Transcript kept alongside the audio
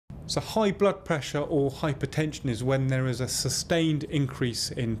So high blood pressure or hypertension is when there is a sustained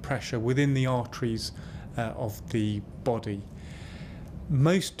increase in pressure within the arteries of the body.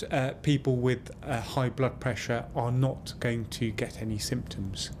 Most people with high blood pressure are not going to get any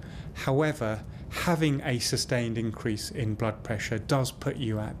symptoms. However, having a sustained increase in blood pressure does put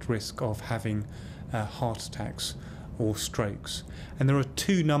you at risk of having heart attacks or strokes. And there are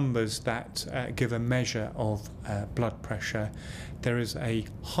two numbers that give a measure of blood pressure. There is a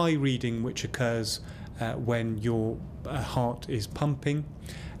high reading which occurs when your heart is pumping,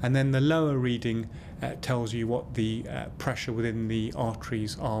 and then the lower reading tells you what the pressure within the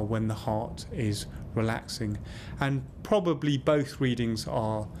arteries are when the heart is relaxing. And probably both readings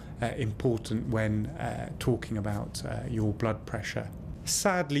are important when talking about your blood pressure.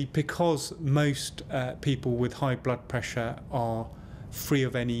 Sadly, because most people with high blood pressure are free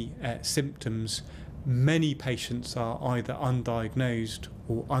of any symptoms, many patients are either undiagnosed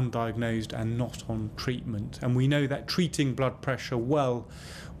or undiagnosed and not on treatment. And we know that treating blood pressure well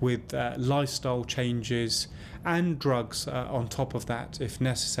with lifestyle changes and drugs on top of that, if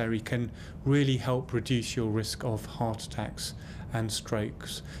necessary, can really help reduce your risk of heart attacks and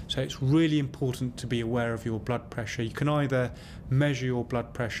strokes. So it's really important to be aware of your blood pressure. You can either measure your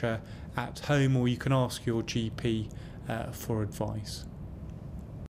blood pressure at home or you can ask your GP for advice.